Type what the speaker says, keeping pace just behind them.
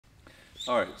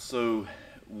All right, so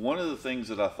one of the things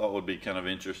that I thought would be kind of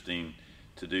interesting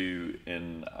to do,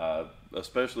 and I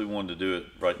especially wanted to do it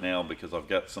right now because I've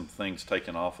got some things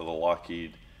taken off of the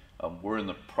Lockheed. We're in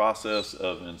the process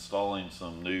of installing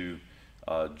some new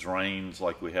drains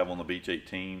like we have on the Beech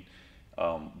 18,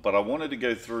 but I wanted to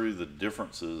go through the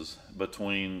differences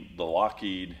between the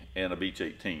Lockheed and a Beech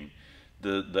 18.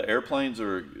 The airplanes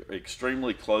are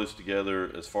extremely close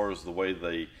together as far as the way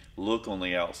they look on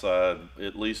the outside,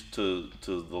 at least to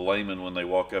the layman when they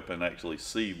walk up and actually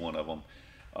see one of them.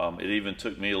 It even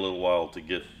took me a little while to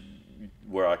get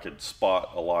where I could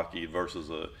spot a Lockheed versus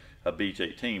a Beech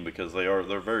 18 because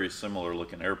they're very similar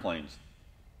looking airplanes.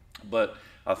 But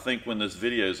I think when this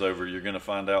video is over, you're going to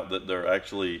find out that they're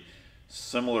actually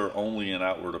similar only in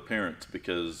outward appearance,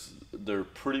 because there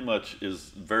pretty much is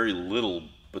very little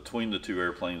between the two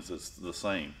airplanes that's the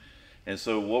same. And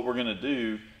so what we're going to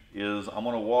do is I'm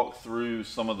going to walk through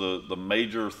some of the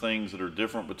major things that are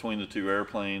different between the two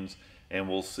airplanes, and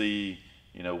we'll see,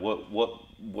 you know,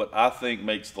 what I think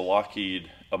makes the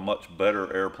Lockheed a much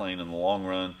better airplane in the long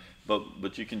run,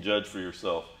 but you can judge for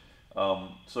yourself.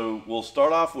 So we'll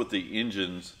start off with the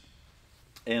engines,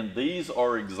 and these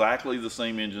are exactly the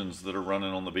same engines that are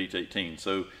running on the Beech 18.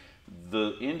 So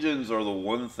the engines are the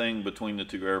one thing between the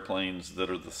two airplanes that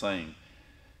are the same.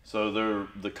 So they're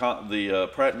the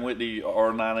Pratt & Whitney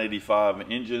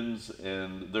R985 engines,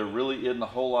 and there really isn't a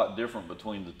whole lot different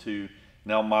between the two.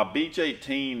 Now my Beech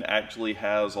 18 actually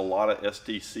has a lot of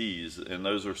STCs, and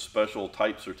those are special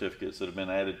type certificates that have been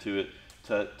added to it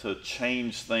to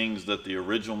change things that the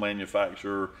original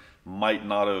manufacturer might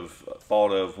not have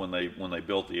thought of when they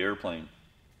built the airplane.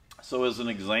 So as an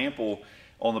example,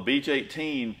 on the Beech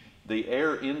 18, the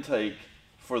air intake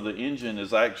for the engine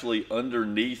is actually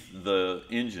underneath the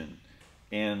engine.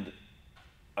 And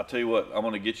I'll tell you what, I'm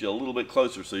going to get you a little bit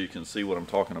closer so you can see what I'm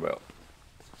talking about.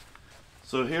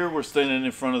 So here we're standing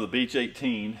in front of the Beech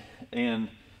 18, and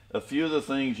a few of the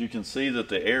things you can see that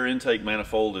the air intake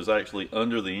manifold is actually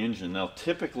under the engine. Now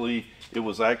typically it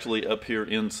was actually up here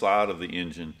inside of the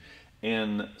engine,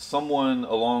 and someone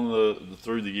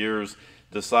through the years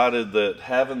decided that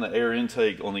having the air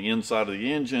intake on the inside of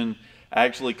the engine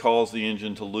actually caused the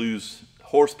engine to lose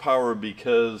horsepower,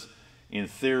 because in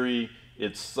theory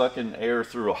it's sucking air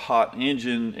through a hot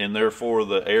engine, and therefore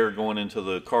the air going into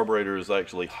the carburetor is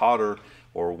actually hotter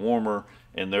or warmer,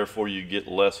 and therefore you get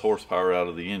less horsepower out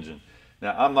of the engine.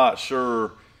 Now I'm not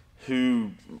sure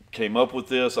who came up with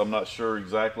this. I'm not sure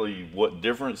exactly what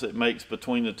difference it makes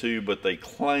between the two, but they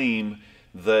claim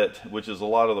that, which is a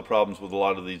lot of the problems with a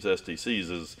lot of these STCs,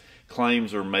 is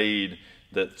claims are made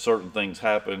that certain things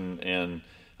happen, and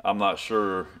I'm not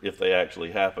sure if they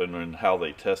actually happen and how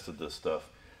they tested this stuff.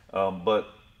 But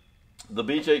the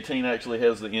Beech 18 actually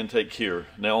has the intake here.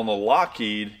 Now on the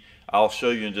Lockheed, I'll show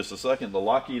you in just a second, the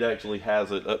Lockheed actually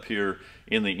has it up here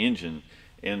in the engine,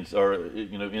 or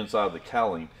you know, inside the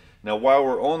cowling. Now while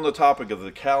we're on the topic of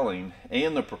the cowling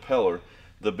and the propeller,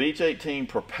 the Beech 18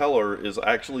 propeller is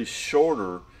actually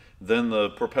shorter than the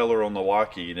propeller on the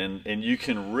Lockheed, and you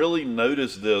can really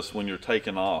notice this when you're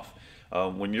taking off.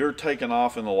 When you're taking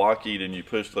off in the Lockheed and you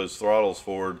push those throttles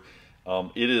forward,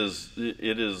 it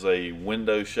is a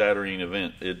window shattering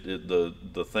event.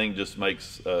 The thing just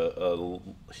makes a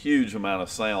huge amount of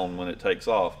sound when it takes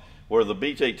off, where the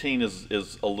Beech 18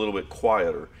 is a little bit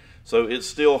quieter. So it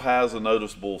still has a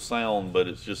noticeable sound, but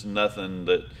it's just nothing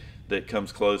that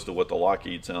comes close to what the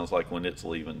Lockheed sounds like when it's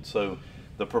leaving. So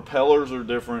the propellers are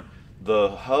different. The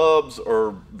hubs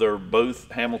they're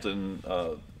both Hamilton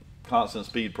constant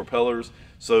speed propellers.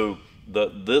 So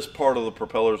this part of the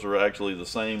propellers are actually the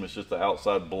same. It's just the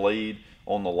outside blade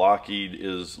on the Lockheed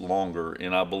is longer,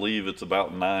 and I believe it's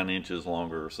about 9 inches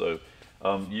longer. So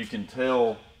you can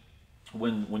tell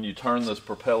when you turn this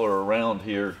propeller around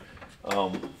here,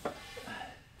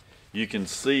 you can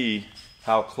see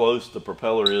how close the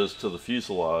propeller is to the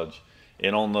fuselage,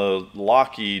 and on the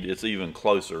Lockheed it's even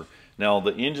closer. Now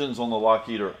the engines on the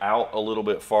Lockheed are out a little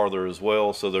bit farther as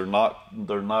well, so they're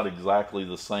not exactly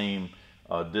the same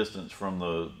distance from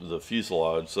the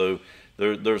fuselage. So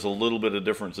there's a little bit of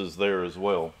differences there as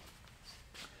well.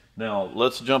 Now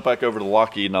let's jump back over to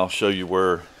Lockheed, and I'll show you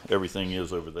where everything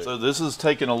is over there. So this is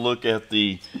taking a look at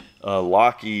the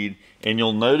Lockheed, and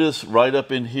you'll notice right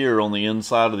up in here on the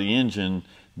inside of the engine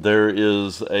there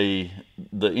is the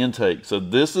intake. So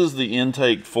this is the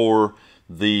intake for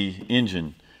the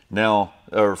engine now,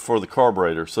 or for the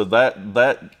carburetor. So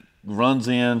that runs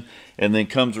in and then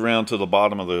comes around to the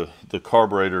bottom of the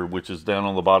carburetor, which is down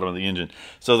on the bottom of the engine.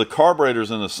 So the carburetor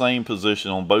is in the same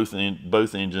position on both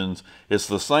engines. It's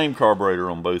the same carburetor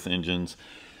on both engines,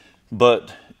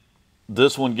 but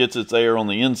This one gets its air on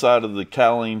the inside of the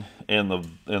cowling, and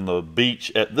the Beech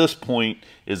at this point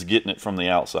is getting it from the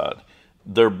outside.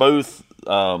 They're both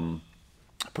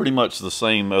pretty much the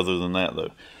same other than that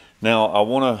though. Now I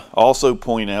want to also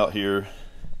point out here,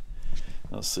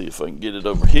 let's see if I can get it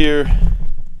over here.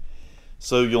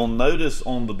 So you'll notice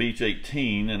on the Beech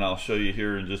 18, and I'll show you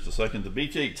here in just a second, the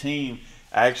Beech 18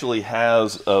 actually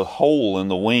has a hole in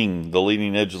the wing, the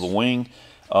leading edge of the wing,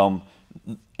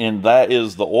 and that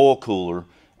is the oil cooler.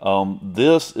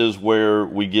 This is where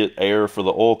we get air for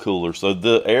the oil cooler. So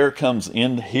the air comes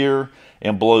in here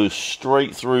and blows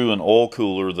straight through an oil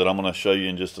cooler that I'm going to show you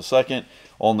in just a second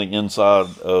on the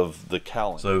inside of the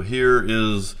cowling. So here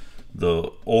is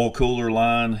the oil cooler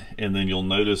line, and then you'll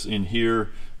notice in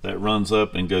here that runs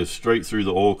up and goes straight through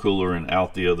the oil cooler and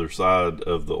out the other side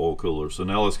of the oil cooler. So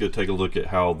now let's go take a look at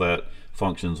how that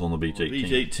functions on the Beech 18.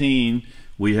 Beech 18,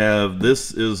 we have,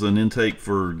 this is an intake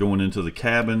for going into the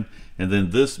cabin, and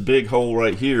then this big hole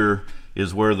right here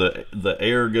is where the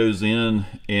air goes in,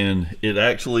 and it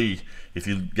actually, if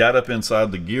you got up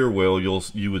inside the gear well,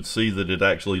 you would see that it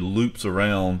actually loops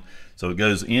around. So it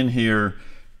goes in here,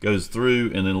 goes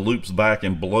through, and then loops back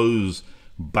and blows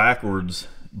backwards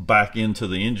back into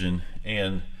the engine,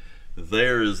 and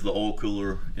there is the oil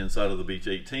cooler inside of the Beech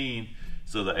 18.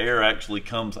 So the air actually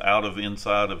comes out of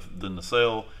inside of the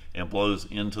nacelle and blows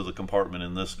into the compartment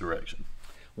in this direction.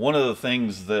 One of the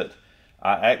things that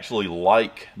I actually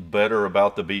like better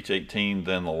about the Beech 18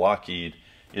 than the Lockheed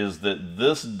is that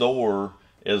this door,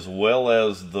 as well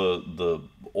as the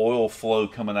oil flow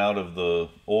coming out of the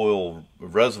oil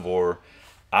reservoir,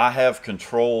 I have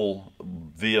control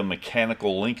via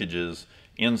mechanical linkages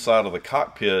inside of the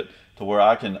cockpit to where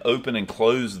I can open and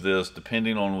close this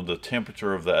depending on the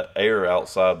temperature of that air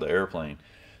outside the airplane.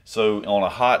 So on a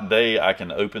hot day, I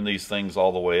can open these things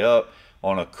all the way up.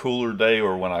 On a cooler day,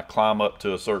 or when I climb up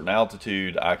to a certain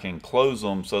altitude, I can close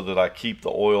them so that I keep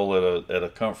the oil at a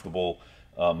comfortable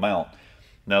amount.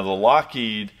 Now the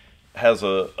Lockheed has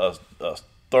a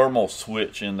thermal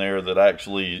switch in there that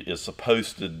actually is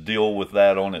supposed to deal with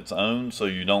that on its own, so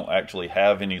you don't actually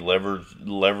have any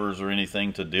levers or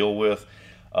anything to deal with.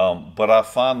 But I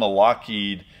find the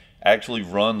Lockheed actually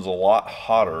runs a lot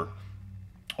hotter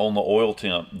on the oil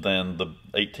temp than the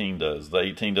 18 does. The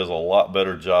 18 does a lot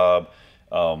better job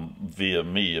via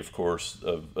me, of course,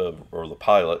 or the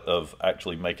pilot, of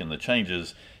actually making the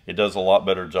changes. It does a lot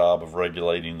better job of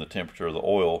regulating the temperature of the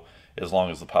oil as long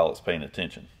as the pilot's paying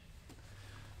attention.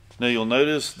 Now you'll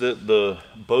notice that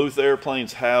both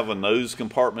airplanes have a nose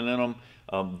compartment in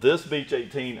them. This Beech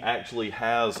 18 actually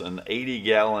has an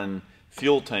 80-gallon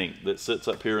fuel tank that sits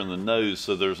up here in the nose,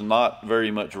 so there's not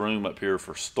very much room up here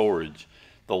for storage.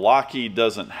 The Lockheed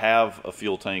doesn't have a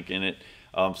fuel tank in it.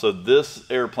 So this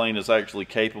airplane is actually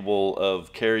capable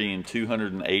of carrying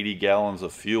 280 gallons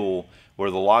of fuel,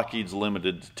 where the Lockheed's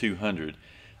limited to 200.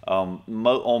 On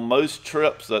most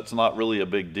trips, that's not really a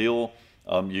big deal.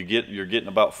 You're getting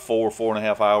about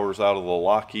 4.5 hours out of the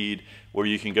Lockheed, where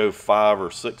you can go 5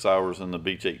 or 6 hours in the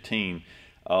Beech 18.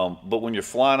 But when you're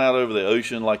flying out over the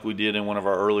ocean, like we did in one of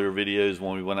our earlier videos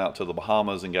when we went out to the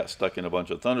Bahamas and got stuck in a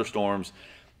bunch of thunderstorms,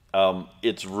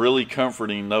 it's really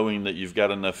comforting knowing that you've got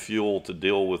enough fuel to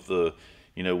deal with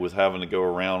with having to go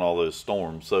around all those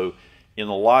storms. So in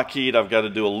the Lockheed, I've got to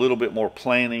do a little bit more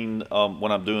planning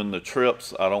when I'm doing the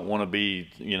trips. I don't want to be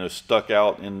stuck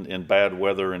out in bad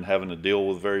weather and having to deal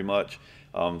with very much.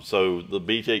 So the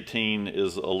Beech 18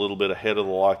 is a little bit ahead of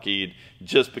the Lockheed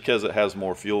just because it has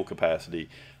more fuel capacity.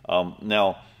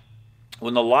 Now,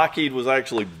 when the Lockheed was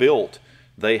actually built,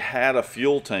 they had a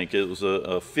fuel tank. It was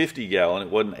a 50-gallon. It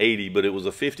wasn't 80, but it was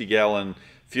a 50-gallon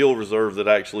fuel reserve that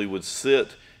actually would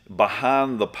sit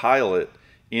behind the pilot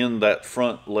in that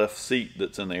front left seat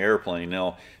that's in the airplane.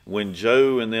 Now, when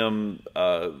Joe and them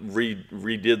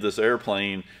redid this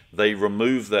airplane, they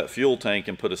removed that fuel tank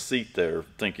and put a seat there,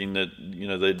 thinking that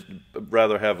they'd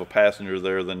rather have a passenger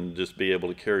there than just be able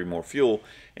to carry more fuel.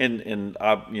 And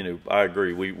I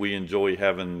agree. We enjoy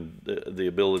having the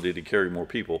ability to carry more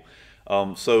people.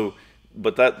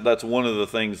 But that's one of the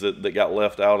things that got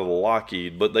left out of the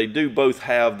Lockheed. But they do both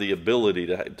have the ability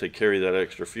to carry that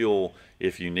extra fuel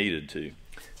if you needed to.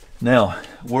 Now,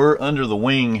 we're under the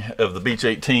wing of the Beech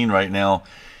 18 right now,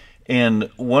 and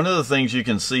one of the things you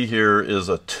can see here is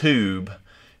a tube.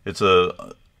 It's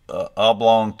a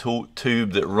oblong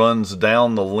tube that runs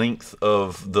down the length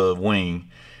of the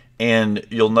wing, and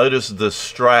you'll notice the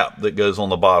strap that goes on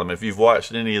the bottom. If you've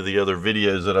watched any of the other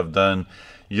videos that I've done,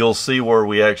 you'll see where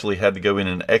we actually had to go in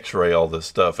and x-ray all this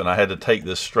stuff, and I had to take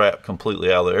this strap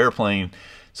completely out of the airplane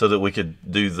so that we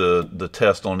could do the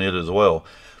test on it as well.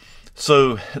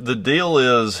 So the deal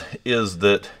is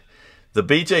that the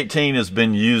Beech 18 has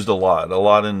been used a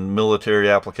lot in military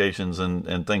applications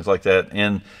and things like that.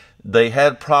 And they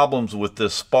had problems with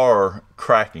this spar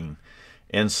cracking.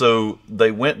 And so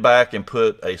they went back and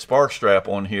put a spar strap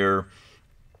on here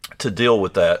to deal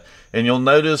with that. And you'll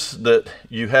notice that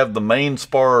you have the main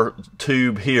spar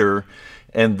tube here,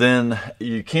 and then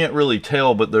you can't really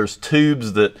tell, but there's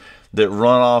tubes that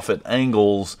run off at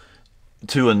angles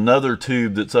to another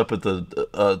tube that's up at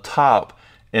the top,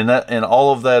 and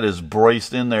all of that is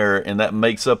braced in there, and that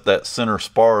makes up that center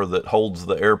spar that holds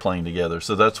the airplane together.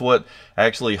 So that's what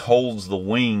actually holds the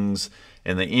wings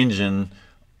and the engine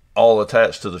all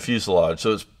attached to the fuselage.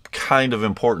 So it's kind of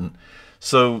important.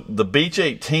 So the Beech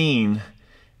 18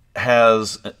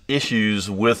 has issues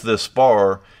with this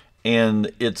spar,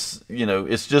 and it's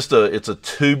a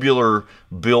tubular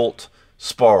built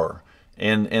spar,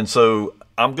 and so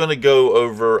I'm going to go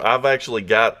over, I've actually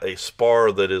got a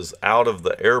spar that is out of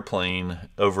the airplane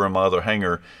over in my other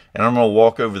hangar, and I'm going to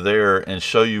walk over there and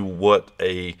show you what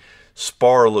a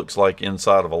spar looks like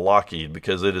inside of a Lockheed,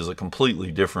 because it is a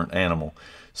completely different animal.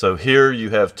 So here you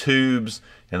have tubes,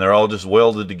 and they're all just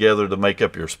welded together to make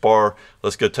up your spar.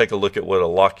 Let's go take a look at what a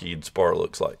Lockheed spar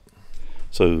looks like.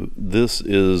 So this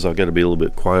is, I've got to be a little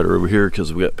bit quieter over here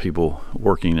because we've got people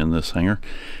working in this hangar.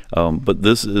 But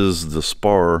this is the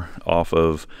spar off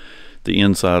of the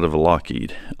inside of a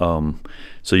Lockheed.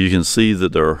 So you can see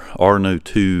that there are no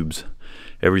tubes.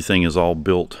 Everything is all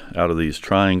built out of these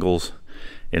triangles,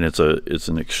 and it's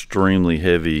an extremely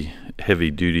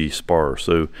heavy duty spar.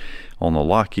 So on the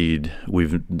Lockheed,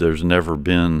 there's never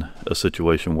been a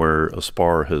situation where a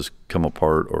spar has come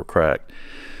apart or cracked.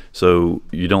 So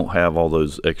you don't have all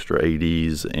those extra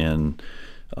ADs and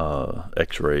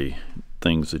X-ray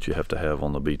things that you have to have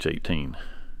on the Beech 18.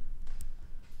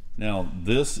 Now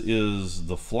this is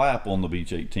the flap on the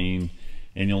Beech 18,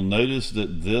 and you'll notice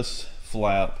that this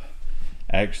flap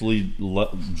actually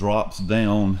drops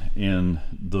down, and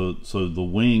so the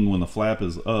wing, when the flap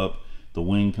is up, the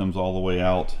wing comes all the way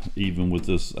out, even with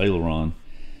this aileron.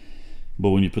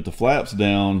 But when you put the flaps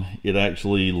down, it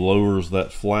actually lowers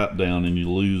that flap down, and you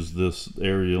lose this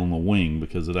area on the wing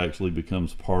because it actually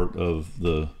becomes part of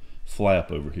the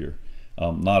flap over here.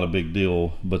 Not a big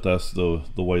deal, but that's the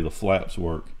way the flaps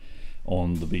work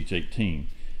on the Beech 18.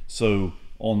 So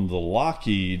on the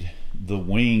Lockheed, the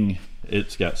wing,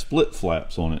 it's got split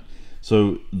flaps on it.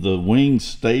 So the wing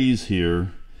stays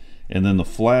here, and then the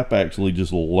flap actually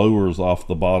just lowers off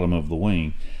the bottom of the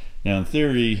wing. Now in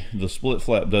theory, the split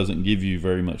flap doesn't give you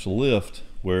very much lift,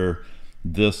 where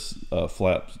this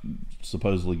flap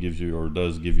supposedly gives you, or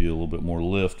does give you, a little bit more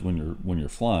lift when you're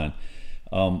flying.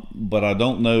 But I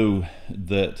don't know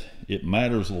that it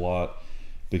matters a lot,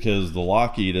 because the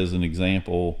Lockheed, as an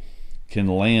example, can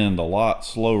land a lot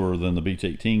slower than the Beech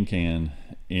 18 can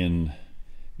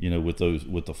with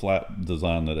the flap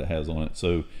design that it has on it.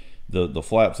 So the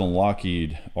flaps on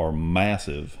Lockheed are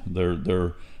massive.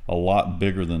 They're a lot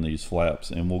bigger than these flaps,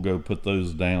 and we'll go put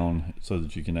those down so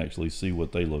that you can actually see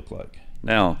what they look like.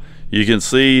 Now you can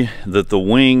see that the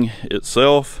wing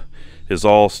itself is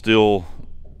all still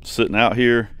sitting out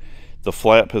here. The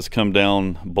flap has come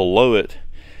down below it,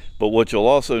 but what you'll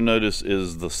also notice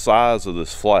is the size of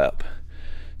this flap.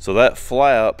 So that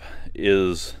flap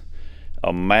is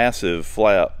a massive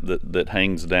flap that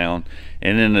hangs down,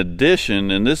 and in addition,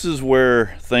 and this is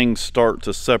where things start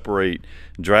to separate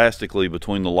drastically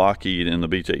between the Lockheed and the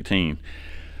Beech 18.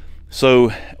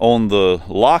 So on the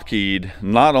Lockheed,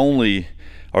 not only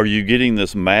are you getting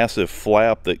this massive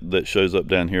flap that shows up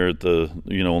down here at the,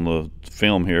 on the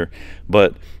film here,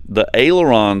 but the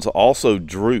ailerons also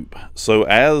droop. So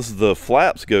as the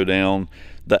flaps go down,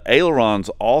 the ailerons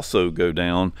also go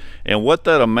down, and what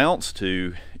that amounts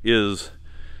to is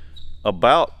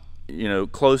about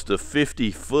close to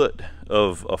 50 foot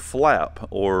of a flap,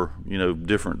 or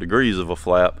different degrees of a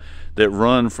flap that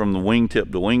run from the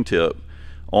wingtip to wingtip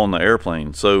on the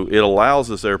airplane. So it allows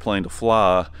this airplane to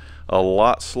fly a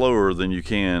lot slower than you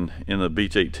can in the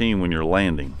Beech 18 when you're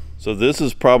landing. So this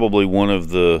is probably one of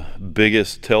the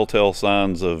biggest telltale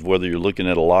signs of whether you're looking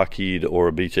at a Lockheed or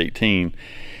a Beech 18,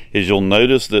 is you'll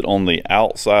notice that on the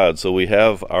outside, so we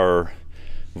have our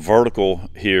vertical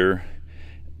here,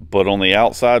 but on the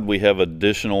outside we have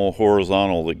additional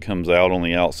horizontal that comes out on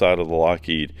the outside of the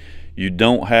Lockheed. You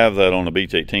don't have that on the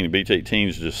Beech 18. The Beech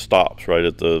 18 just stops right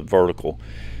at the vertical.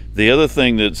 The other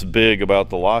thing that's big about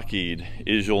the Lockheed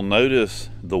is you'll notice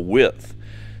the width.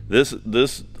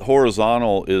 This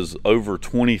horizontal is over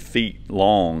 20 feet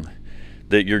long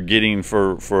that you're getting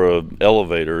for an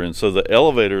elevator, and so the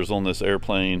elevators on this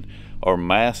airplane are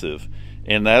massive,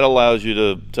 and that allows you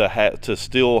to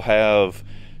still have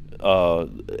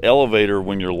elevator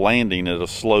when you're landing at a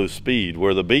slow speed,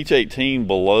 where the Beech 18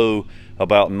 below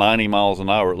about 90 miles an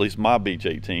hour, at least my Beech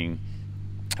 18,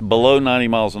 below 90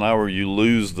 miles an hour, you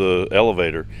lose the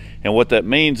elevator. And what that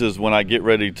means is when I get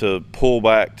ready to pull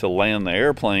back to land the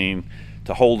airplane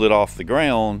to hold it off the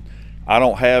ground, I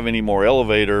don't have any more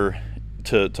elevator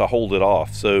to hold it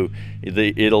off. So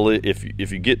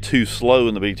if you get too slow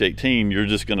in the Beech 18, you're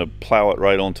just going to plow it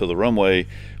right onto the runway,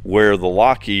 where the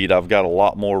Lockheed, I've got a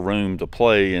lot more room to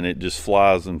play, and it just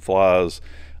flies and flies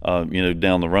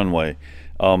down the runway.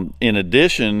 In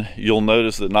addition, you'll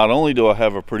notice that not only do I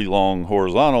have a pretty long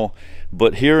horizontal,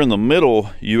 but here in the middle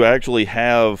you actually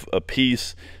have a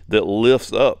piece that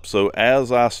lifts up. So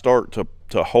as I start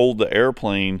to hold the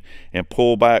airplane and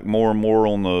pull back more and more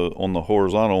on the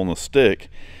horizontal, on the stick,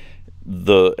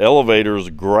 the elevators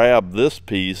grab this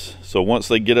piece. So once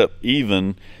they get up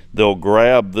even, they'll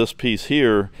grab this piece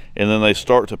here, and then they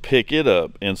start to pick it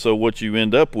up. And so what you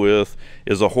end up with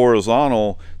is a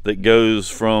horizontal that goes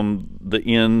from the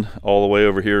end all the way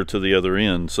over here to the other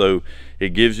end. So it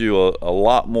gives you a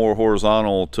lot more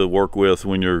horizontal to work with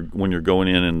when you're going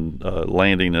in and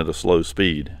landing at a slow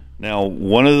speed. Now,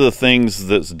 one of the things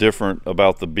that's different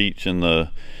about the Beech and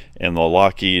the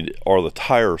Lockheed are the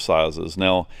tire sizes.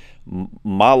 Now,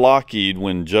 my Lockheed,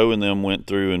 when Joe and them went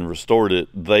through and restored it,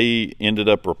 they ended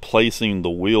up replacing the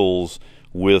wheels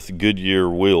with Goodyear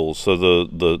wheels. So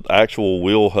the actual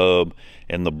wheel hub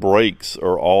and the brakes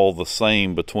are all the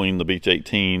same between the Beech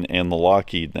 18 and the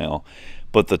Lockheed now.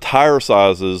 But the tire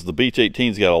sizes, the Beech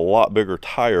 18's got a lot bigger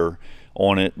tire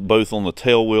on it, both on the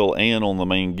tail wheel and on the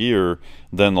main gear,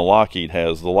 than the Lockheed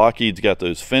has. The Lockheed's got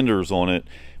those fenders on it,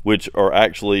 which are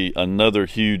actually another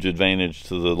huge advantage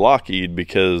to the Lockheed,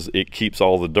 because it keeps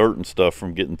all the dirt and stuff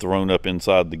from getting thrown up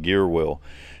inside the gear well.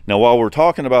 Now, while we're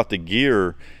talking about the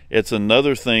gear, it's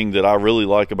another thing that I really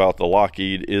like about the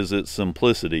Lockheed is its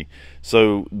simplicity.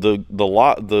 So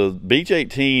the Beech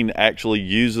 18 actually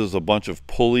uses a bunch of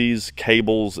pulleys,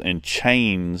 cables, and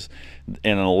chains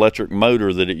and an electric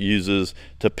motor that it uses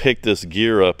to pick this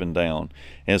gear up and down.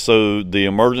 And so the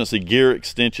emergency gear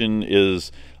extension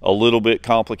is a little bit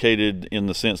complicated in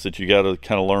the sense that you got to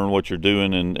kind of learn what you're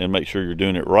doing and make sure you're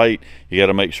doing it right. You got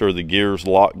to make sure the gear's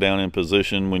locked down in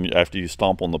position after you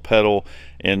stomp on the pedal,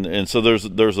 and so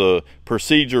there's a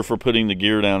procedure for putting the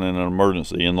gear down in an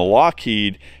emergency. In the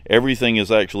Lockheed, everything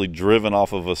is actually driven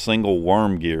off of a single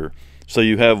worm gear. So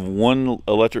you have one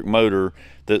electric motor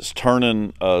that's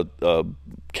turning a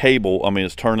cable. I mean,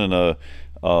 it's turning a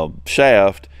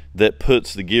shaft that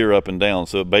puts the gear up and down.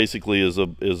 So it basically is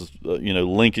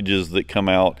linkages that come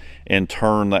out and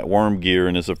turn that worm gear,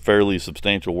 and it's a fairly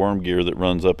substantial worm gear that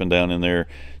runs up and down in there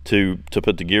to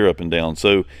put the gear up and down.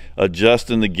 So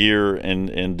adjusting the gear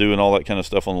and doing all that kind of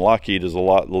stuff on the Lockheed is a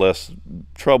lot less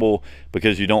trouble,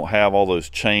 because you don't have all those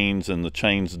chains, and the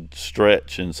chains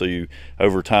stretch, and so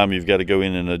over time you've got to go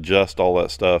in and adjust all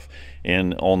that stuff.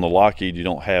 And on the Lockheed, you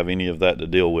don't have any of that to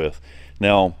deal with.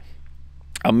 Now,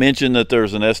 I mentioned that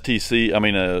there's an STC,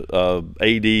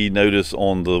 AD notice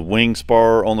on the wing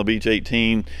spar on the Beech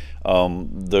 18.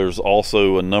 There's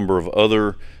also a number of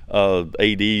other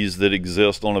ADs that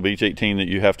exist on a Beech 18 that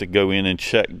you have to go in and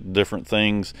check different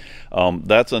things.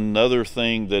 That's another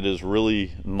thing that is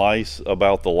really nice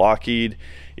about the Lockheed,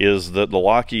 is that the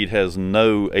Lockheed has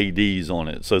no ADs on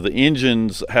it. So the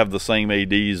engines have the same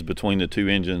ADs between the two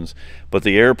engines, but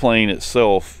the airplane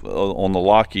itself on the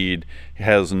Lockheed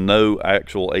has no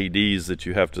actual ADs that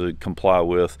you have to comply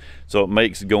with. So it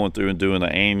makes going through and doing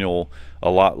the annual a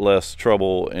lot less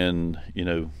trouble, and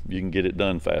you can get it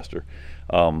done faster.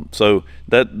 So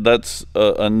that's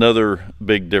another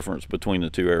big difference between the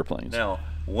two airplanes. Now,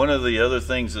 one of the other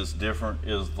things that's different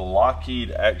is the Lockheed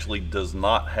actually does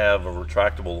not have a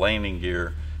retractable landing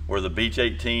gear, where the Beech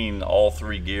 18, all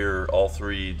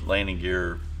three landing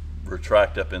gear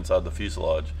retract up inside the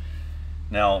fuselage.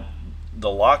 Now,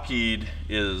 the Lockheed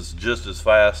is just as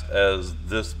fast as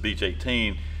this Beech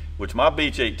 18, which my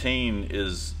Beech 18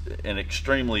 is an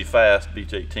extremely fast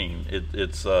Beech 18.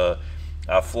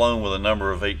 I've flown with a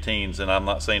number of 18s, and I'm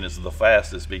not saying it's the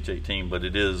fastest Beech 18, but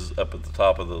it is up at the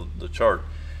top of the chart.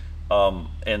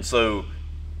 And so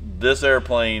this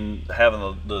airplane, having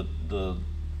the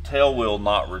tail wheel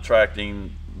not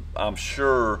retracting, I'm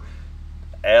sure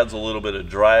adds a little bit of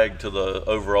drag to the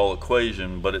overall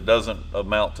equation, but it doesn't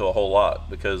amount to a whole lot,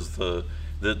 because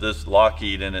this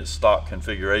Lockheed in its stock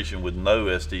configuration with no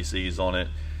STCs on it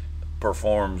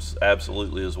performs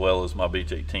absolutely as well as my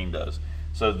Beech 18 does.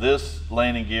 So this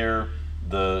landing gear,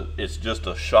 it's just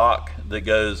a shock that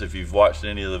goes. If you've watched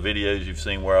any of the videos, you've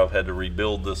seen where I've had to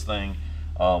rebuild this thing.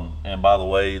 And by the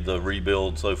way, the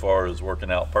rebuild so far is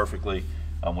working out perfectly.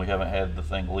 We haven't had the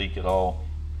thing leak at all.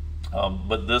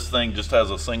 But this thing just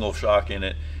has a single shock in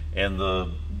it, and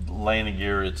the landing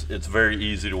gear, it's very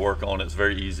easy to work on. It's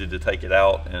very easy to take it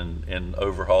out and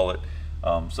overhaul it.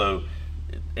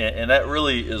 And that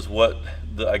really is what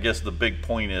I guess the big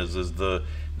point is the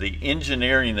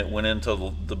engineering that went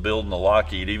into the building the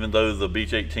Lockheed. Even though the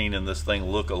Beech 18 and this thing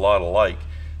look a lot alike,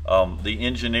 the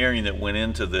engineering that went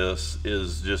into this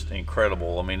is just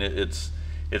incredible. I mean, it's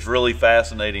really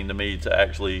fascinating to me to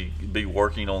actually be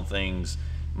working on things,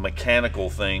 mechanical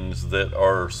things that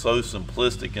are so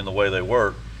simplistic in the way they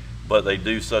work, but they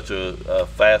do such a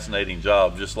fascinating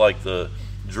job. Just like the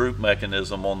droop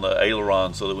mechanism on the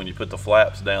aileron, so that when you put the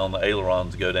flaps down, the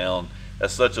ailerons go down.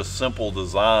 That's such a simple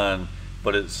design,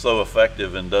 but it's so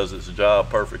effective and does its job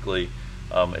perfectly.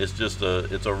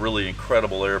 It's a really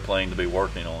incredible airplane to be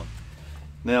working on.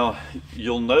 Now,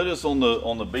 you'll notice on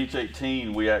the Beech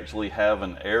 18, we actually have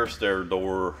an air stair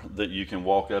door that you can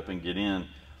walk up and get in.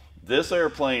 This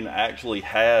airplane actually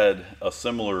had a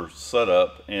similar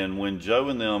setup, and when Joe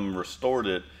and them restored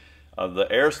it, the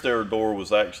air stair door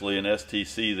was actually an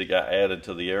STC that got added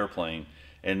to the airplane.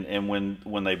 And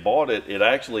when they bought it, it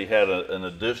actually had an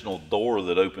additional door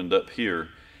that opened up here.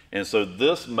 And so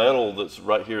this metal that's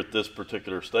right here at this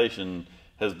particular station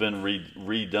has been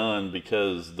redone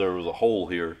because there was a hole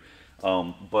here.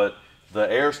 But the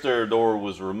air stair door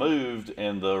was removed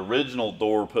and the original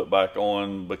door put back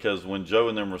on, because when Joe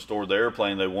and them restored the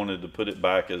airplane, they wanted to put it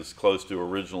back as close to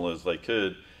original as they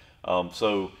could.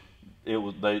 So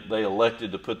they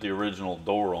elected to put the original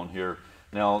door on here.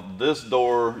 Now this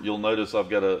door, you'll notice I've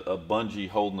got a bungee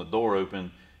holding the door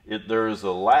open. There is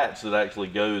a latch that actually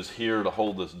goes here to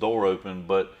hold this door open,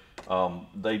 but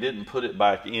they didn't put it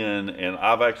back in, and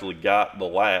I've actually got the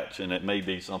latch, and it may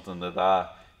be something that I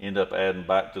end up adding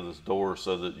back to this door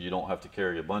so that you don't have to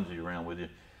carry a bungee around with you.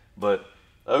 But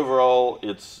overall,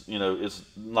 it's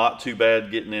not too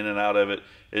bad getting in and out of it.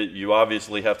 You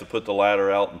obviously have to put the ladder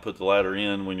out and put the ladder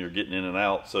in when you're getting in and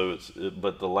out. So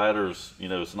but the ladder's,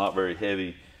 it's not very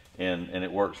heavy, and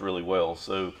it works really well.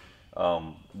 So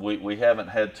we haven't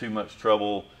had too much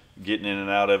trouble getting in and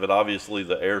out of it. Obviously,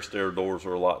 the air stair doors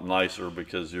are a lot nicer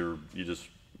because you just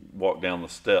walk down the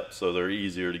steps, so they're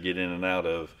easier to get in and out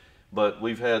of. But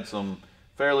we've had some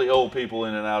fairly old people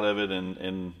in and out of it,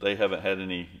 and they haven't had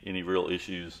any real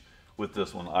issues with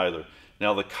this one either.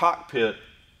 Now the cockpit,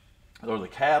 or the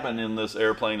cabin in this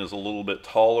airplane, is a little bit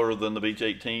taller than the Beech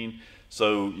 18,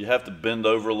 so you have to bend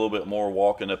over a little bit more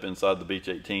walking up inside the Beech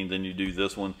 18 than you do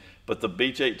this one. But the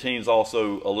Beech 18 is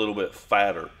also a little bit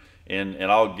fatter, and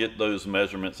I'll get those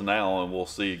measurements now, and we'll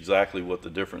see exactly what the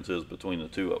difference is between the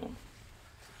two of them.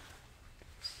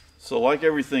 So like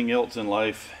everything else in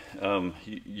life,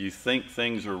 you think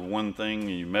things are one thing, and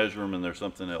you measure them and they're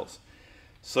something else.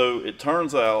 So it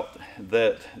turns out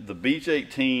that the Beech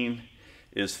 18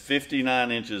 is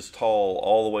 59 inches tall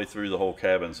all the way through the whole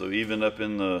cabin. So even up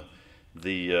in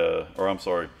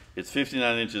it's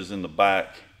 59 inches in the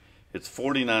back, it's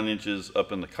 49 inches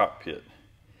up in the cockpit.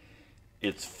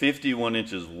 It's 51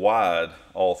 inches wide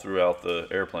all throughout the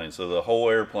airplane. So the whole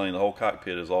airplane, the whole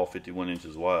cockpit is all 51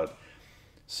 inches wide.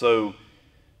 So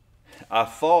I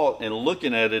thought, in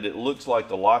looking at it, it looks like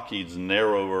the Lockheed's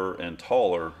narrower and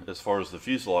taller as far as the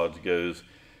fuselage goes.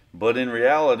 But in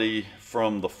reality,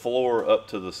 from the floor up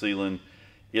to the ceiling,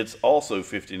 it's also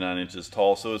 59 inches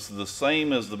tall. So it's the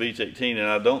same as the Beech 18. And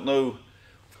I don't know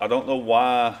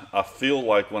why I feel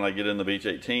like when I get in the Beech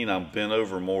 18, I'm bent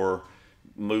over more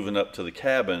moving up to the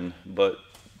cabin, but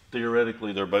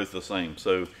theoretically they're both the same.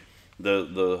 So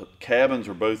the cabins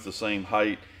are both the same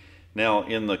height. Now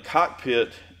in the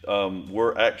cockpit,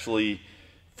 we're actually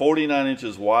 49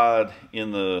 inches wide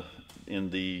in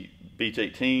the Beech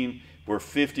 18. We're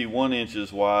 51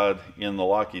 inches wide in the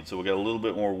Lockheed, so we got a little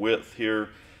bit more width here.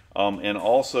 And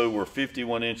also we're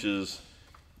 51 inches,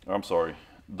 I'm sorry,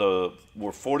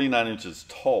 we're 49 inches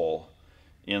tall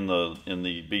in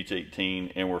the Beech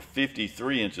 18, and we're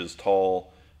 53 inches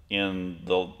tall in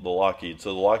the Lockheed.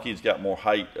 So the Lockheed's got more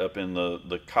height up in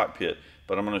the cockpit.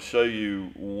 But I'm going to show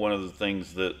you one of the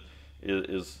things that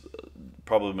is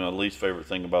probably my least favorite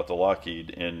thing about the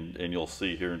Lockheed, and you'll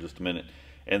see here in just a minute.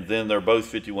 And then they're both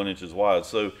 51 inches wide.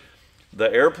 So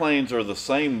the airplanes are the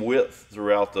same width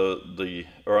throughout they're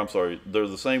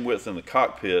the same width in the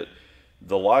cockpit.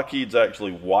 The Lockheed's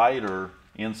actually wider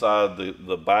inside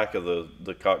the back of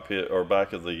the cockpit, or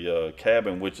back of the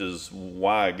cabin, which is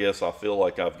why I guess I feel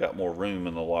like I've got more room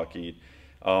in the Lockheed.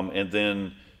 And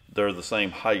then they're the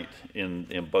same height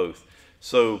in both.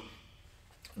 So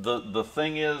the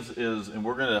thing is, and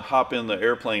we're going to hop in the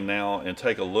airplane now and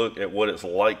take a look at what it's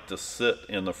like to sit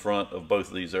in the front of both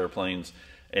of these airplanes.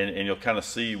 and you'll kind of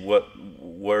see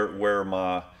where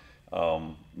my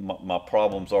my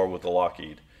problems are with the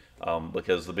Lockheed,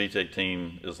 because the Beech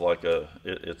 18 is like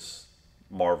it's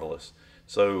marvelous.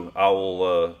 So I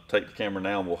will take the camera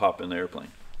now and we'll hop in the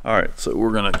airplane. All right, so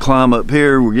we're gonna climb up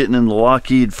here. We're getting in the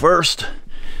Lockheed first,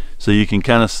 so you can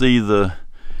kind of see the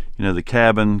the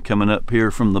cabin coming up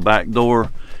here from the back door,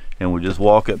 and we'll just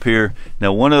walk up here.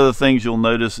 Now, one of the things you'll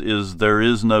notice is there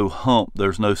is no hump,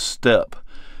 there's no step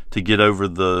to get over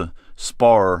the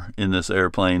spar in this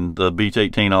airplane. The Beech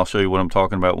 18, I'll show you what I'm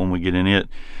talking about when we get in it.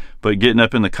 But getting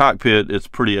up in the cockpit, it's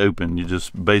pretty open. You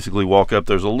just basically walk up.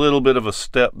 There's a little bit of a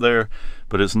step there,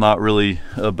 but it's not really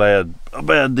a bad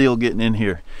deal getting in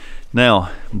here.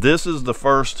 Now, this is the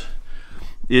first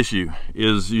issue,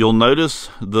 is you'll notice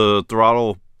the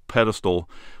throttle pedestal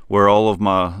where all of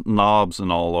my knobs and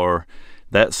all are,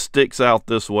 that sticks out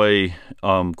this way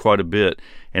quite a bit,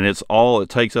 and it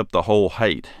takes up the whole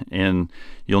height. And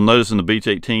you'll notice in the Beech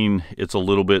 18 it's a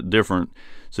little bit different,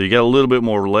 so you got a little bit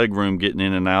more leg room getting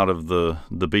in and out of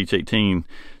the Beech 18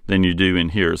 than you do in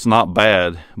here. It's not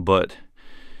bad, but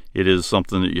it is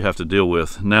something that you have to deal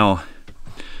with. Now,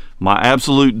 my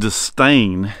absolute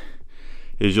disdain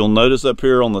is you'll notice up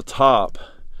here on the top,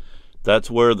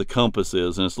 that's where the compass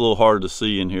is, and it's a little hard to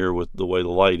see in here with the way the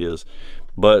light is,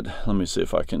 but let me see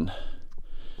if I can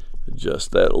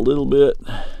adjust that a little bit.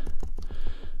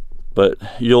 But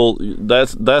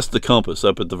that's the compass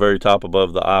up at the very top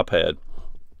above the iPad.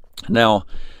 Now,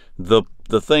 the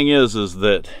thing is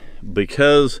that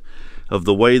because of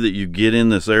the way that you get in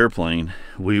this airplane,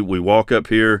 we walk up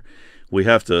here, we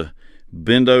have to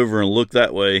bend over and look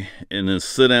that way, and then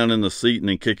sit down in the seat and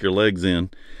then kick your legs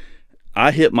in.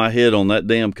 I hit my head on that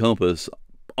damn compass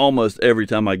almost every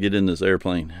time I get in this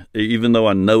airplane. Even though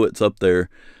I know it's up there,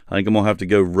 I think I'm gonna have to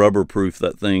go rubber proof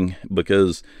that thing,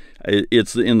 because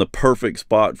it's in the perfect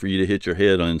spot for you to hit your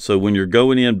head on. So when you're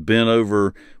going in bent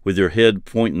over with your head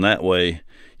pointing that way,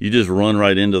 you just run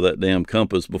right into that damn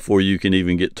compass before you can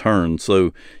even get turned.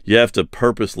 So you have to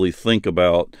purposely think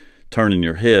about turning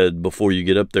your head before you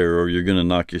get up there, or you're gonna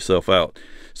knock yourself out.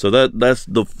 So that's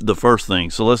the first thing.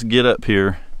 So let's get up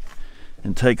here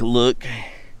and take a look.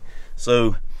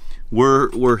 So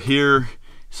we're here.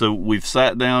 So we've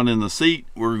sat down in the seat.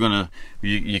 We're gonna,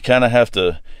 you kind of have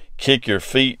to kick your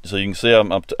feet, so you can see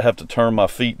I have to turn my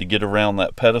feet to get around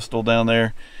that pedestal down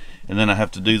there, and then I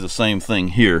have to do the same thing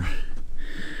here.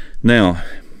 Now,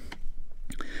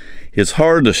 it's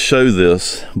hard to show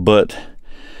this, but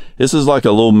this is like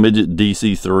a little midget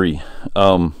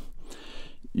DC-3.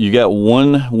 You got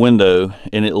one window,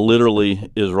 and it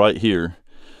literally is right here.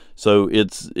 So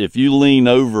if you lean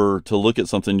over to look at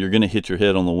something, you're going to hit your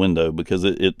head on the window, because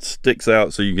it sticks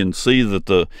out. So you can see that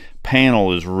the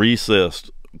panel is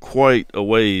recessed quite a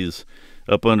ways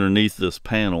up underneath this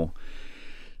panel.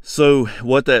 So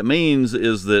what that means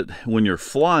is that when you're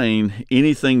flying,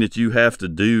 anything that you have to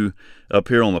do up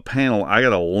here on the panel, I got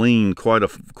to lean quite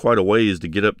a ways to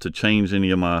get up to change any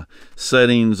of my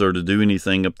settings or to do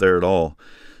anything up there at all.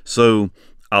 So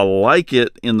I like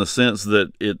it in the sense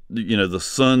that the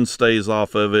sun stays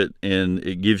off of it, and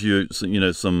it gives you,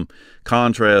 some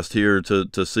contrast here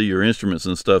to see your instruments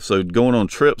and stuff. So going on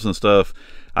trips and stuff,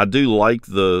 I do like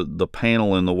the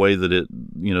panel and the way that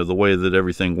the way that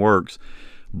everything works,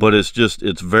 but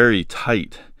it's very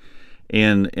tight.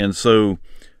 And so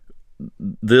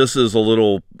this is a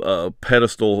little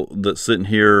pedestal that's sitting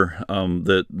here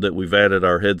that we've added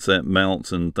our headset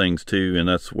mounts and things to, and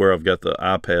that's where I've got the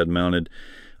iPad mounted.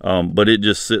 But it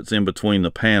just sits in between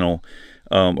the panel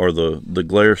or the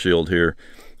glare shield here.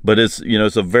 But it's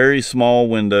it's a very small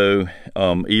window.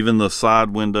 Even the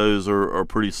side windows are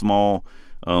pretty small.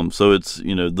 So it's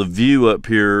the view up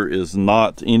here is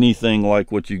not anything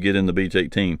like what you get in the Beech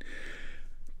 18.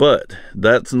 But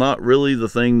that's not really the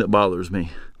thing that bothers me.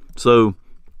 So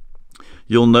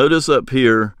you'll notice up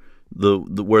here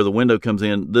where the window comes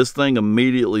in, this thing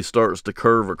immediately starts to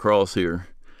curve across here.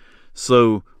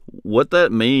 So what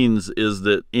that means is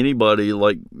that anybody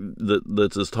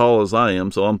that's as tall as I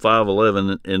am, so I'm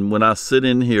 5'11", and when I sit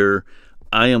in here,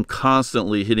 I am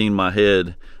constantly hitting my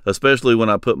head, especially when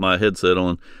I put my headset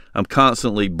on. I'm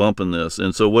constantly bumping this.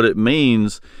 And so what it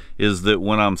means is that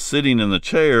when I'm sitting in the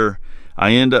chair,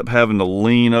 I end up having to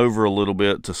lean over a little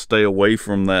bit to stay away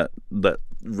from that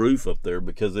roof up there,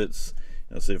 because it's,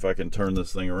 let's see if I can turn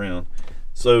this thing around.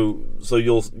 So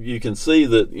you can see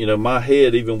that my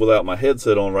head, even without my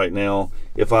headset on right now,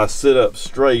 if I sit up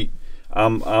straight,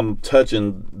 I'm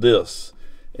touching this.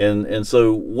 And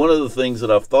so one of the things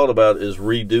that I've thought about is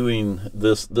redoing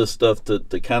this stuff to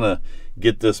kind of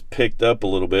get this picked up a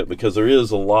little bit, because there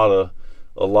is a lot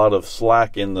of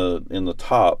slack in the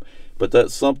top. but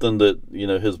that's something that, you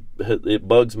know, it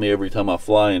bugs me every time I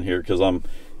fly in here, because I'm,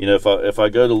 you know, if I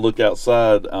go to look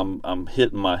outside, I'm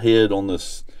hitting my head on the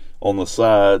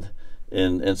side,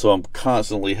 and so I'm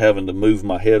constantly having to move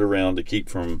my head around to keep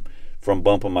from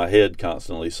bumping my head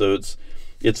constantly. So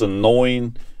it's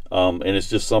annoying, and it's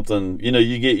just something, you know,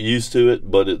 you get used to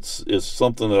it, but it's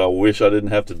something that I wish I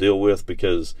didn't have to deal with,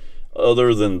 because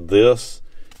other than this,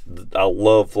 I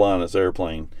love flying this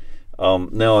airplane.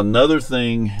 Now another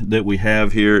thing that we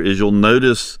have here is, you'll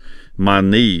notice my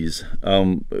knees.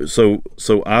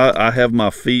 So I have my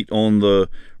feet on the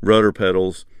rudder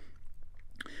pedals,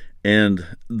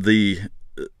 and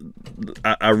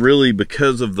I really,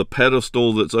 because of the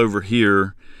pedestal that's over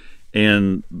here,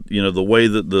 and you know, the way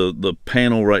that the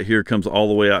panel right here comes all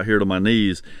the way out here to my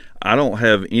knees, I don't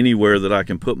have anywhere that I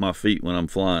can put my feet when I'm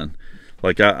flying.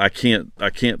 Like I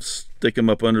can't stick them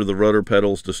up under the rudder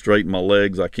pedals to straighten my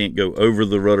legs. I can't go over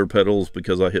the rudder pedals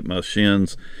because I hit my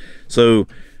shins. So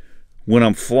when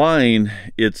I'm flying,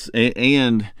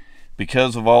 and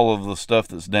because of all of the stuff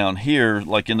that's down here,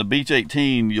 like in the Beech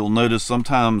 18, you'll notice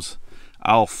sometimes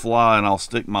I'll fly and I'll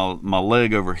stick my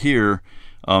leg over here,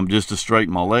 just to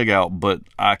straighten my leg out, but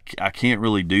I can't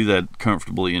really do that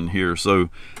comfortably in here. So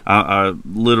I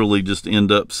literally just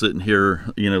end up sitting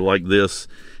here, you know, like this,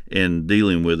 and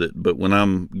dealing with it. But when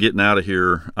I'm getting out of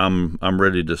here, I'm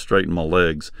ready to straighten my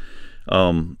legs.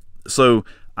 So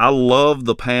I love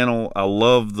the panel. I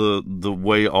love the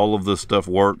way all of this stuff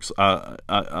works.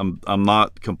 I'm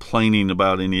not complaining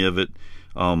about any of it.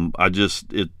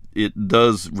 It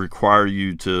does require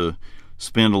you to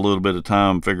spend a little bit of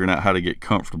time figuring out how to get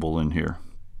comfortable in here.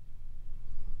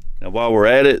 Now while we're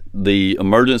at it, the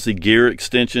emergency gear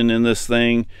extension in this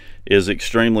thing is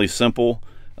extremely simple.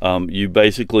 You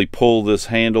basically pull this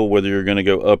handle, whether you're going to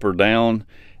go up or down,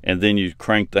 and then you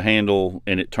crank the handle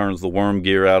and it turns the worm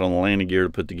gear out on the landing gear to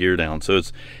put the gear down. So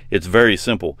it's very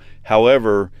simple.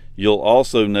 However, you'll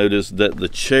also notice that the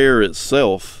chair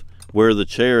itself, where the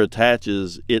chair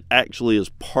attaches, it actually is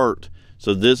part.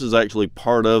 So this is actually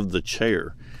part of the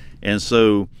chair. And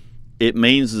so it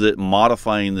means that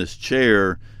modifying this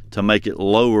chair to make it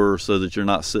lower so that you're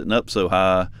not sitting up so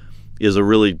high is a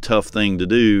really tough thing to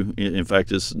do. In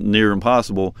fact, it's near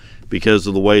impossible, because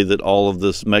of the way that all of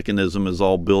this mechanism is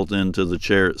all built into the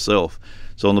chair itself.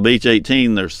 So on the Beech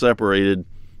 18, they're separated,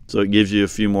 so it gives you a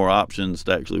few more options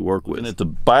to actually work with. And at the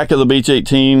back of the Beech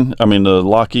 18, I mean the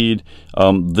Lockheed,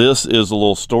 this is a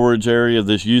little storage area.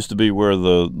 This used to be where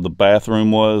the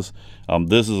bathroom was.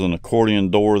 This is an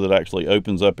accordion door that actually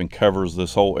opens up and covers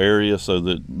this whole area so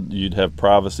that you'd have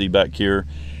privacy back here.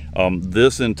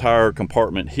 This entire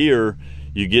compartment here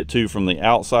you get to from the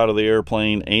outside of the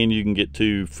airplane, and you can get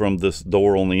to from this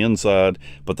door on the inside,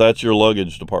 but that's your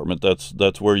luggage department.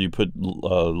 That's where you put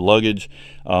luggage,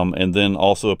 and then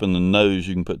also up in the nose,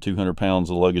 you can put 200 pounds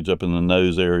of luggage up in the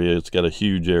nose area. It's got a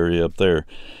huge area up there.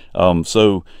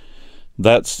 So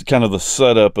that's kind of the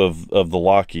setup of the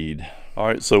Lockheed. All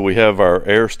right, so we have our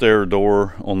air stair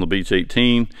door on the Beech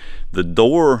 18. The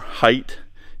door height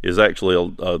is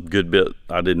actually a good bit,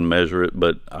 I didn't measure it,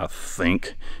 but I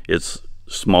think it's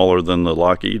smaller than the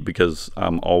Lockheed, because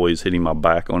I'm always hitting my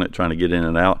back on it trying to get in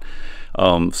and out.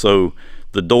 So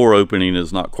the door opening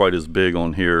is not quite as big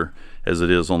on here as it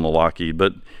is on the Lockheed,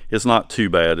 but it's not too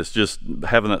bad. It's just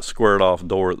having that squared off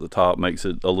door at the top makes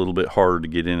it a little bit harder to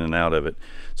get in and out of it.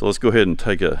 So let's go ahead and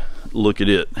take a look at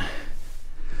it.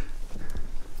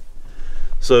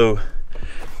 So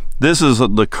this is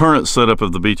the current setup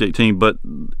of the Beech 18, but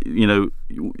you know,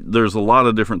 there's a lot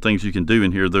of different things you can do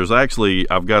in here. There's actually,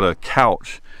 I've got a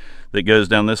couch that goes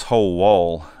down this whole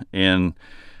wall, and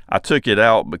I took it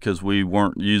out because we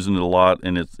weren't using it a lot,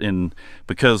 and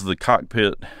because the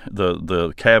cockpit,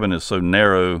 the cabin is so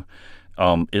narrow,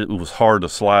 it was hard to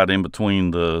slide in between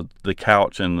the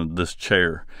couch and this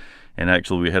chair. And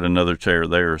actually we had another chair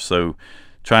there, so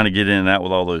trying to get in and out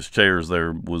with all those chairs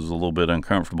there was a little bit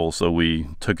uncomfortable, so we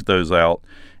took those out,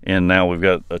 and now we've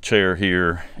got a chair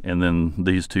here, and then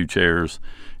these two chairs,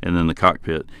 and then the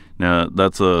cockpit. Now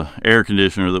that's a air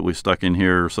conditioner that we stuck in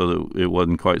here so that it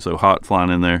wasn't quite so hot flying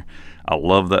in there. I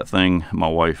love that thing. My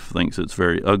wife thinks it's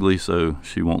very ugly, so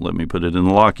she won't let me put it in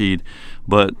the Lockheed,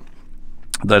 but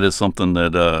that is something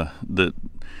that that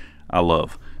I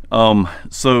love.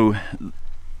 So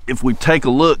if we take a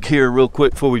look here real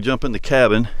quick before we jump in the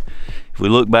cabin, if we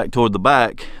look back toward the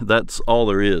back, that's all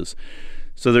there is.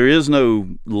 So there is no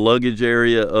luggage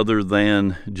area other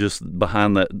than just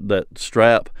behind that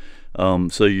strap.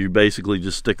 So you basically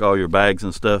just stick all your bags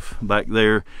and stuff back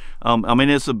there. I mean,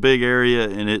 it's a big area,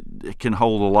 and it can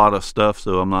hold a lot of stuff,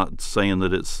 so I'm not saying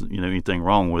that it's, you know, anything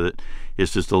wrong with it.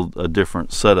 It's just a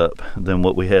different setup than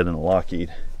what we had in the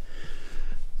Lockheed.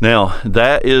 Now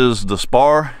that is the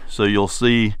spar, so you'll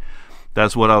see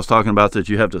that's what I was talking about, that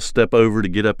you have to step over to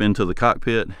get up into the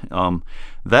cockpit.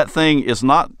 That thing is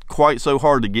not quite so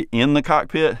hard to get in the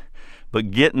cockpit,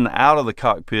 but getting out of the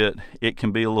cockpit, it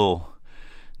can be a little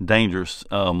dangerous.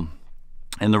 And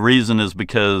the reason is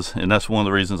because, and that's one of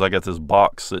the reasons I got this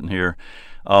box sitting here.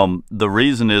 The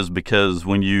reason is because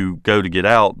when you go to get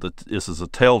out, this is a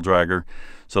tail dragger,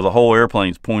 so the whole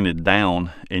airplane's pointed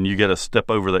down, and you got to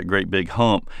step over that great big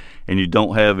hump, and you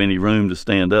don't have any room to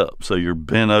stand up, so you're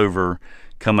bent over,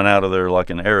 coming out of there like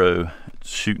an arrow,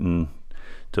 shooting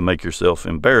to make yourself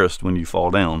embarrassed when you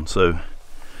fall down. So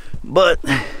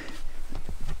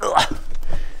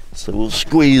we'll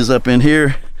squeeze up in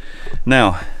here.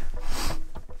 Now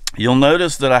you'll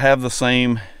notice that I have the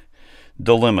same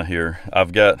dilemma here.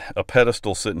 I've got a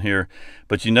pedestal sitting here,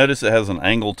 but you notice it has an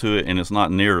angle to it and it's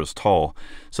not near as tall.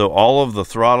 So all of the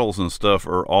throttles and stuff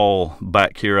are all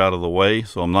back here out of the way.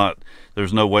 So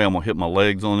there's no way I'm gonna hit my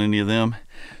legs on any of them.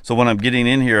 So when I'm getting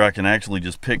in here, I can actually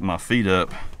just pick my feet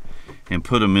up and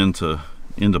put them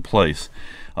into place.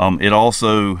 It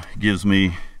also gives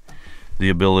me the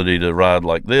ability to ride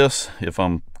like this if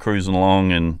I'm cruising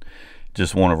along and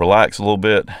just want to relax a little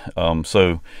bit.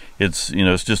 So it's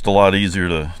just a lot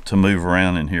easier to move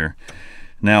around in here.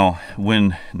 Now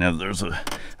there's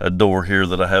a door here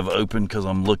that I have open because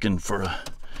I'm looking for a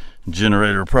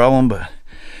generator problem. But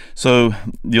so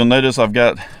you'll notice I've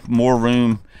got more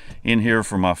room in here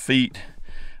for my feet.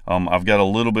 I've got a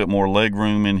little bit more leg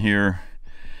room in here,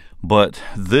 but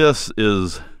this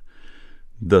is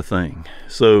the thing.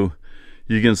 So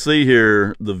you can see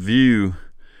here the view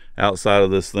outside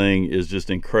of this thing is just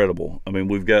incredible. I mean,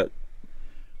 we've got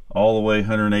all the way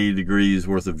 180 degrees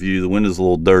worth of view. The wind is a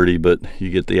little dirty, but you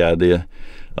get the idea.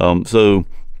 So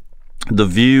the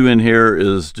view in here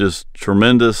is just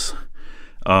tremendous.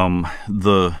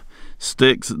 The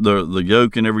sticks, the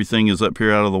yoke and everything is up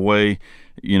here out of the way.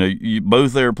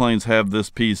 Both airplanes have this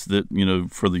piece that,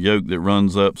 for the yoke that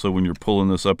runs up, so when you're pulling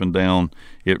this up and down,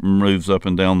 it moves up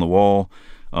and down the wall.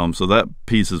 So that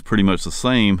piece is pretty much the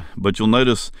same, but you'll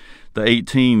notice the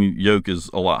 18 yoke is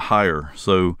a lot higher.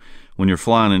 So when you're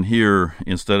flying in here,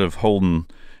 instead of holding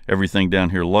everything down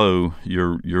here low,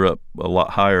 you're up a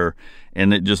lot higher,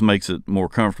 and it just makes it more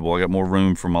comfortable. I got more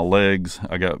room for my legs.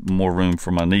 I got more room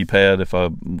for my knee pad if I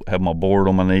have my board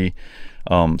on my knee.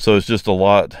 So it's just a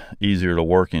lot easier to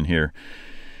work in here.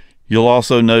 You'll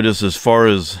also notice, as far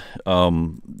as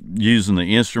using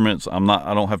the instruments, I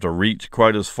don't have to reach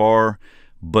quite as far,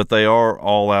 but they are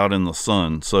all out in the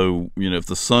sun. So if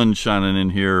the sun's shining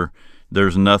in here,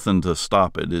 there's nothing to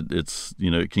stop it.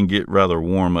 It can get rather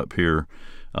warm up here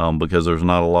because there's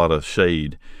not a lot of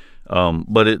shade.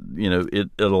 But it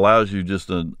allows you just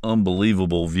an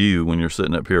unbelievable view when you're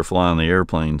sitting up here flying the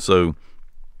airplane. So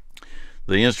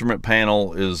the instrument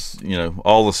panel is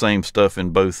all the same stuff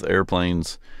in both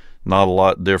airplanes, not a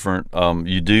lot different.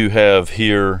 You do have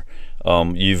here,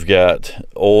 you've got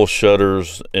oil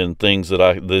shutters and things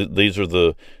that these are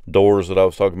the doors that I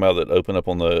was talking about that open up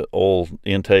on the oil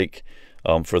intake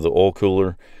for the oil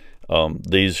cooler.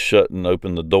 These shut and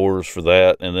open the doors for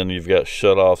that, and then you've got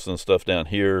shutoffs and stuff down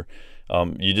here.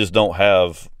 You just don't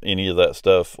have any of that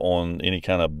stuff on any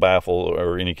kind of baffle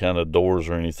or any kind of doors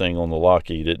or anything on the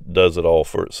Lockheed. It does it all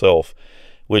for itself,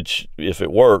 which, if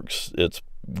it works, it's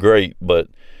great, but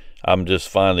I'm just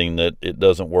finding that it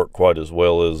doesn't work quite as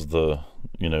well as the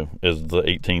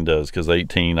 18 does, because the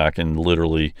 18 I can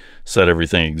literally set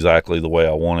everything exactly the way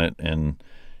I want it and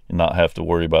not have to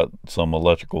worry about some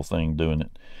electrical thing doing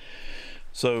it.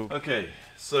 So okay,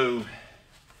 so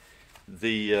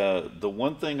the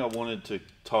one thing I wanted to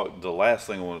talk, the last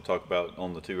thing I want to talk about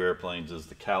on the two airplanes is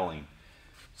the cowling.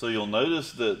 So you'll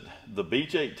notice that the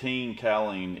Beech 18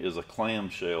 cowling is a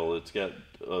clamshell. It's got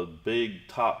a big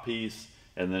top piece,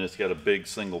 and then it's got a big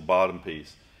single bottom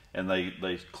piece, and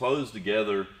they close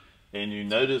together, and you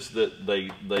notice that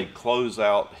they close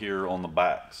out here on the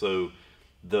back. So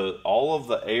all of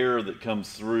the air that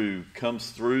comes through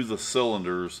the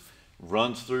cylinders,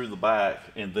 runs through the back,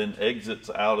 and then exits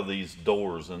out of these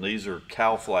doors, and these are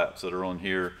cow flaps that are on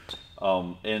here.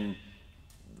 And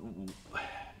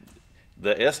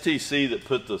the STC that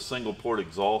put the single port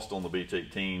exhaust on the Beech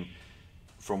 18,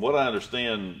 from what I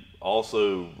understand,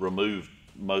 also removed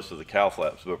most of the cow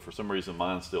flaps, but for some reason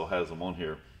mine still has them on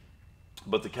here.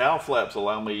 But the cow flaps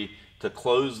allow me to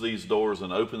close these doors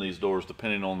and open these doors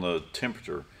depending on the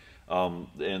temperature.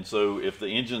 And so if the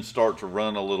engines start to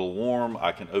run a little warm,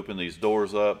 I can open these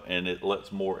doors up and it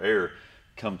lets more air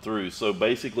come through. So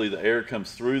basically the air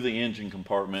comes through the engine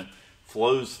compartment,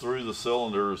 flows through the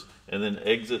cylinders and then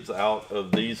exits out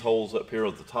of these holes up here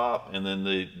at the top, and then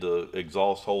the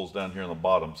exhaust holes down here on the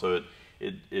bottom. So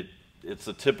it's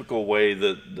a typical way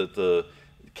that the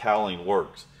cowling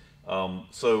works.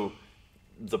 So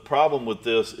the problem with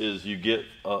this is you get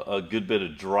a good bit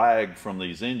of drag from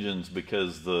these engines,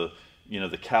 because the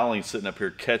cowling sitting up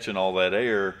here catching all that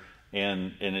air,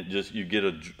 and you get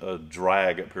a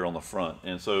drag up here on the front.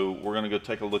 And so we're going to go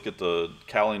take a look at the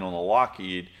cowling on the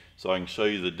Lockheed so I can show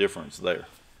you the difference there.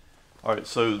 All right,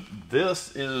 so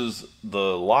this is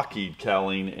the Lockheed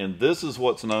cowling, and this is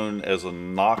what's known as a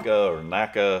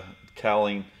NACA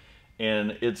cowling,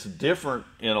 and it's different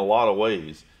in a lot of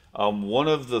ways. One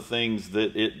of the things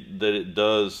that it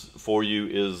does for you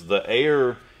is the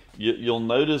air. You'll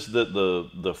notice that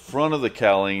the front of the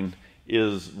cowling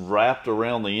is wrapped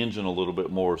around the engine a little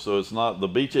bit more. So it's not the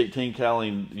Beech 18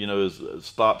 cowling,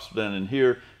 stops down in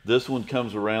here. This one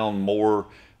comes around more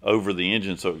over the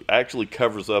engine, so it actually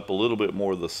covers up a little bit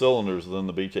more of the cylinders than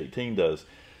the Beech 18 does.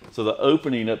 So the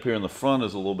opening up here in the front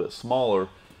is a little bit smaller,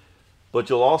 but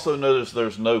you'll also notice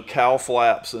there's no cowl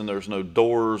flaps and there's no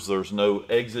doors, there's no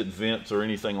exit vents or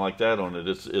anything like that on it.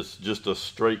 It's just a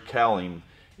straight cowling.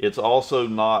 It's also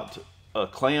not a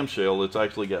clamshell. It's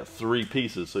actually got 3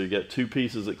 pieces. So you got 2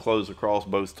 pieces that close across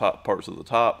both top parts of the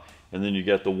top, and then you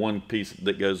got the 1 piece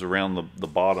that goes around the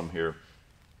bottom here.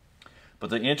 But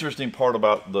the interesting part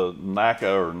about the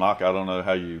NACA, or NACA, I don't know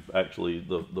how you actually,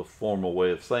 the formal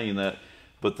way of saying that,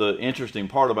 but the interesting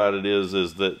part about it is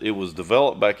that it was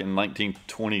developed back in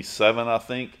 1927, I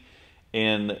think,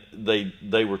 and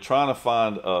they were trying to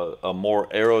find a more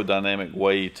aerodynamic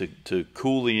way to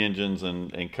cool the engines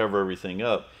and cover everything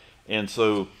up. And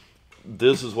so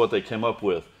this is what they came up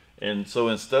with. And so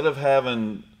instead of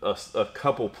having a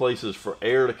couple places for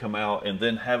air to come out and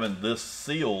then having this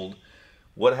sealed,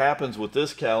 what happens with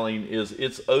this cowling is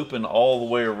it's open all the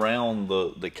way around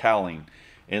the cowling.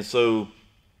 And so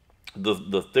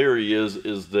the theory is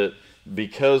that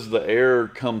because the air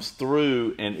comes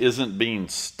through and isn't being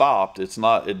stopped,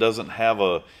 it doesn't have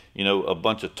a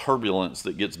bunch of turbulence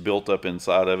that gets built up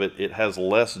inside of it. It has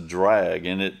less drag,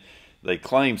 and they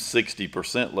claim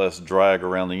 60% less drag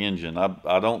around the engine.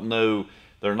 I don't know.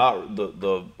 They're not,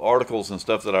 the articles and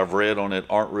stuff that I've read on it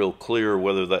aren't real clear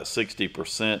whether that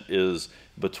 60% is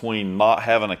between not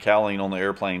having a cowling on the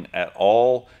airplane at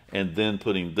all and then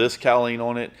putting this cowling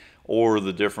on it, or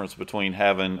the difference between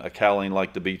having a cowling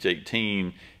like the Beech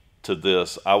 18 to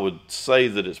this. I would say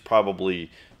that it's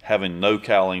probably having no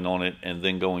cowling on it and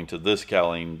then going to this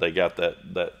cowling, they got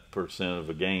that percent of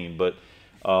a gain. But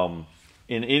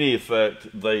in any effect,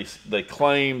 they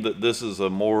claim that this is a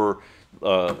more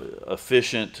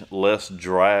efficient, less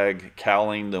drag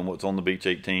cowling than what's on the Beech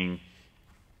 18.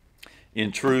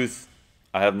 In truth,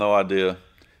 I have no idea,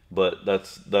 but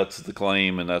that's the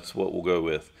claim, and that's what we'll go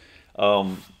with.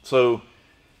 So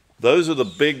those are the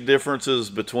big differences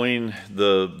between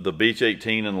the Beech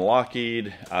 18 and the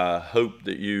Lockheed. I hope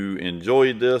that you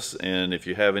enjoyed this, and if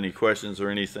you have any questions or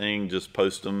anything, just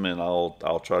post them and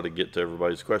I'll try to get to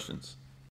everybody's questions.